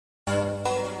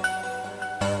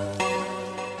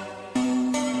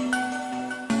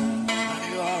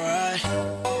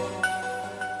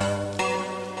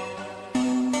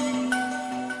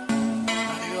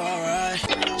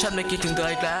ไม่คิดถึงเธอ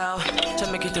อีกแล้วฉัน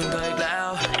ไม่คิดถึงเธออีกแล้ว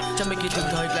ฉันไม่คิดถึง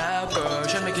เธออีกแล้ว girl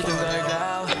ฉันไม่คิดถึงเธออีกแล้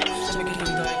วฉันไม่คิดถึ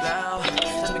งเธออีกแล้ว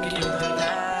ฉันไม่คิดถึงเธออีกแ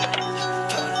ล้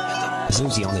ว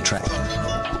Susie on the track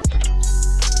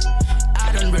I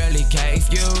don't really care if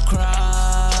you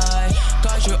cry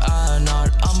cause you are not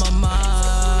on my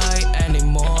mind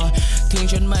anymore ถึง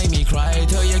ฉันไม่มีใคร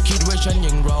เธออย่าคิดว่าฉัน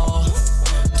ยังรอ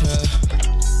เธอ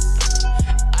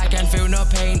I can feel no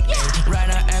pain right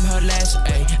now I'm heartless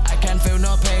I can feel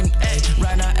no pain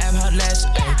right now I'm heartless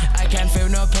I can feel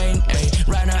no pain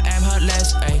right now I'm heartless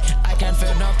I can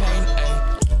feel no pain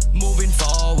moving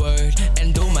forward and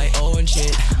do my own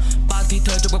shit ปากที่เธ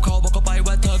อจุบกับเขาบอกเขาไป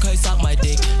ว่าเธอเคยซัก my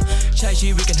dick ใช้ชี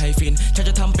วิตกันให้ฟินฉัน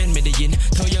จะทำเป็นไม่ได้ยิน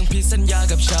เธอยังผิดสัญญา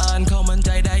กับฉันเขามั่นใจ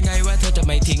ได้ไงว่าเธอจะไ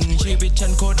ม่ทิ้งชีวิตฉั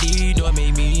นโคตรดีโดยไม่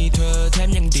มีเธอแถม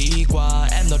ยังดีกว่า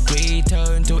I'm not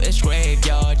return to its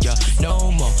graveyard yeah no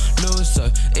more loser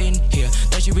in here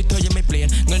แต่ชีวิตเธอยังไม่เปลี่ยน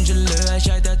เงินฉันเหลือใ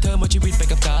ช้แต่เธอหมดชีวิตไป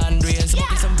กับการเรียน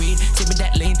Smokin ซัมวีนซิปเป็นแด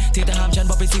ดลีนที่เธอห้ามฉัน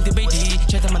บอกเป็นสิ่งที่ไม่ดี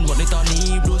ใช่ถ้ามันหมดในตอนนี้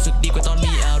รู้สึกดีกว่าตอน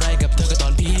มีอะไรกับเธอกับตอ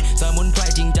นพี่สมุนไพร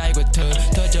จริงใจกว่าเธอ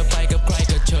เธอจะไปกับใคร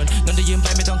ก็เชิญเงินที่ยืมไป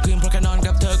ไม่ต้องคืนเพราะแค่นอน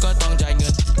กับเธอก็ต้องจ่ายเงิ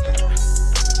น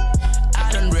I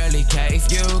don't really care if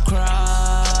you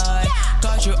cry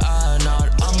cause you are not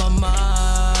on my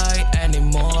mind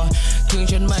anymore ถึง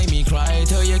ฉันไม่มีใคร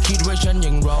เธออย่าคิดว่าฉัน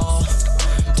ยังรอ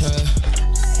เธอ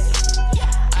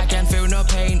I can feel no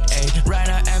pain right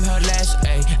now I'm heartless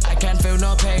I can feel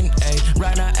no pain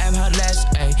right now I'm heartless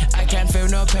I can feel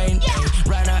no pain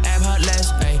right now I'm heartless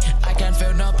I can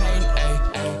feel no pain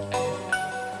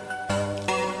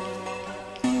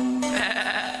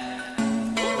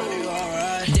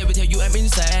Yeah we tell you I'm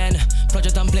insane เพราะจ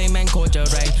ะทำเพลงแม่งโคตรจะ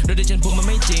แรงโดยที่ฉันพูดมัน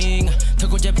ไม่จริงเธอ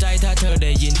คงเจ็บใจถ้าเธอไ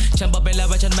ด้ยินฉันบอกไปแล้ว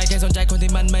ว่าฉันไม่แค่สนใจคน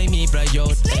ที่มันไม่มีประโย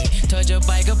ชน์เธอจะไ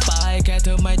ปก็ไปแค่เธ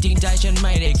อไม่จริงใจฉันไ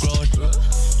ม่ได้โกรธ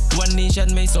วันนี้ฉัน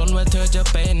ไม่สนว่าเธอจะ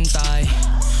เป็นตาย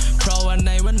เพราะวันใ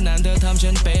นวันนั้นเธอทำ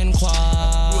ฉันเป็นควา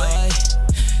ย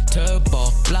เธอบอ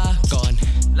กลาก่อน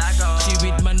ชีวิ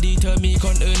ตมันดีเธอมีค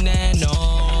นอื่นแน่นอ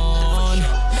น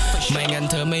ไม่งั้น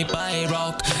เธอไม่ไปหรอ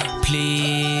ก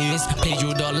please you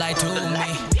don't lie to me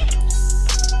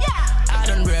I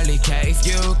don't really care if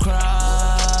you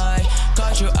cry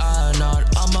cause you are not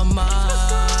on my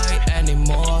mind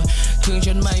anymore ถึง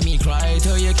ฉันไม่มีใครเธ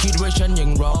ออย่าคิดว่าฉันยั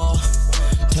งรอ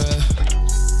เธอ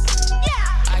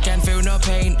I can feel no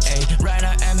pain right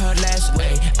now I'm heartless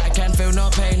I can feel no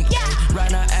pain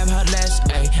right now I'm heartless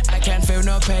I can feel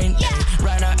no pain